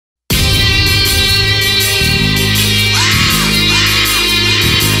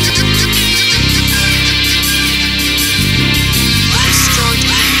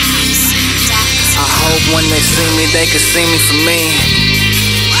me, they can see me for me.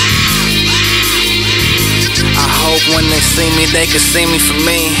 I hope when they see me, they can see me for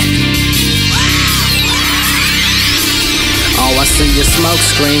me. Oh, I see your smoke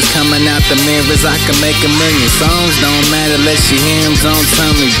screens coming out the mirrors. I can make a million songs, don't matter, let you hear them, don't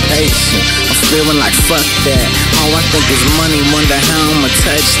tell me patient. I'm feeling like fuck that. All I think is money, wonder how I'ma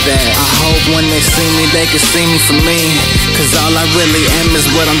touch that. I hope when they see me, they can see me for me. Cause all I really am is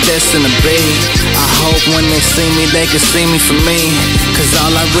what I'm destined to be. I hope when they see me, they can see me for me. Cause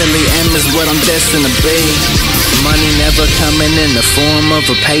all I really am is what I'm destined to be. Money never coming in the form of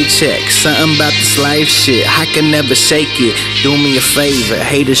a paycheck. Something about this life shit, I can never shake it. Do me a favor,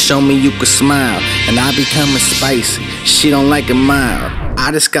 haters show me you can smile. And I becoming spicy, she don't like it mild. I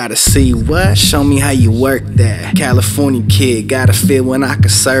just gotta see what, show me how you work that. California kid, gotta feel when I can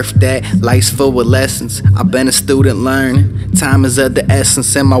surf that. Life's full of lessons, I've been a student learning. Time is of the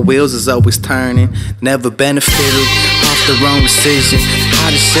essence and my wheels is always turning. Never benefited off the wrong decision. How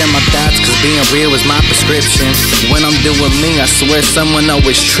to share my thoughts, cause being real is my prescription. When I'm doing me, I swear someone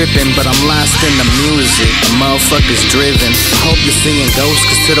always tripping. But I'm lost in the music, a motherfucker's driven. I hope you're seeing ghosts,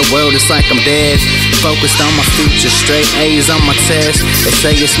 cause to the world it's like I'm dead. Focused on my future, straight A's on my test. They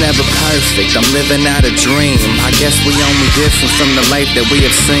say it's never perfect, I'm living out a dream. I guess we only different from the life that we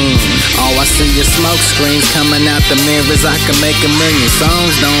have seen. All I see is smoke screens coming out the mirrors. I can make a million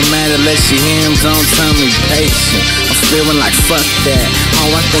songs, don't matter, let you hear them, don't tell me patient. I'm feeling like fuck that. All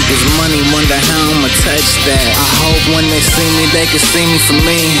I think is money, wonder how I'ma touch that. I hope when they see me, they can see me for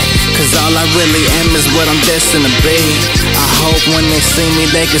me. Cause all I really am is what I'm destined to be. I hope when they see me,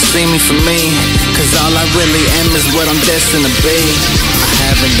 they can see me for me. Cause all I really am is what I'm destined to be. I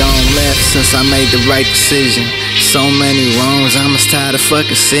haven't gone left since I made the right decision. So many wrongs, I'm just tired of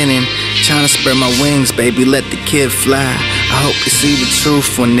fucking sinning. Trying to spread my wings, baby, let the kid fly. I hope you see the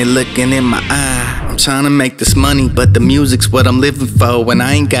truth when they're looking in my eye. I'm trying to make this money, but the music's what I'm living for. When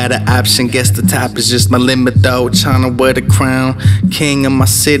I ain't got an option, guess the top is just my limit though. Trying to wear the crown, king of my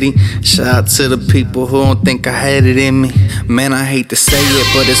city. Shout out to the people who don't think I had it in me. Man, I hate to say it,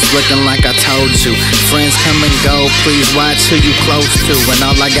 but it's looking like I told you. Friends come and go, please watch who you close to. And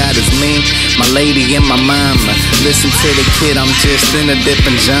all I got is me, my lady and my mama. Listen to the kid, I'm just in a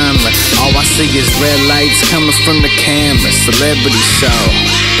different genre. All I see is red lights coming from the camera. Celebrity show,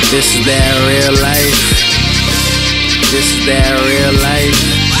 but this is their real life. This is their real life.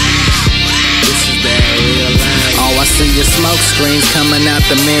 This is their real life. All I see is smoke screens coming out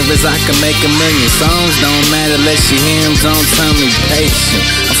the mirrors. I can make a million songs, don't matter, let you hear them, don't tell me patient.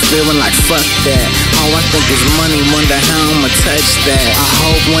 I'm feeling like fuck that. All I think is money, wonder how I'ma touch that. I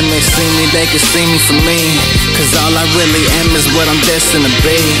hope when they see me, they can see me for me. Cause all I really am is what I'm destined to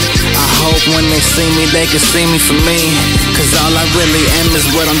be. I hope when they see me, they can see me for me. Cause all I really am is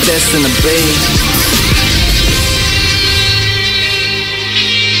what I'm destined to be.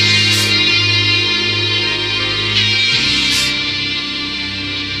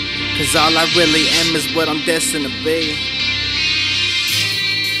 Cause all I really am is what I'm destined to be.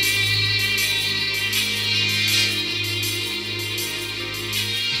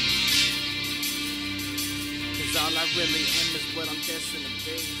 Cause all I really am is what I'm destined to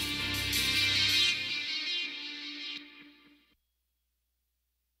be.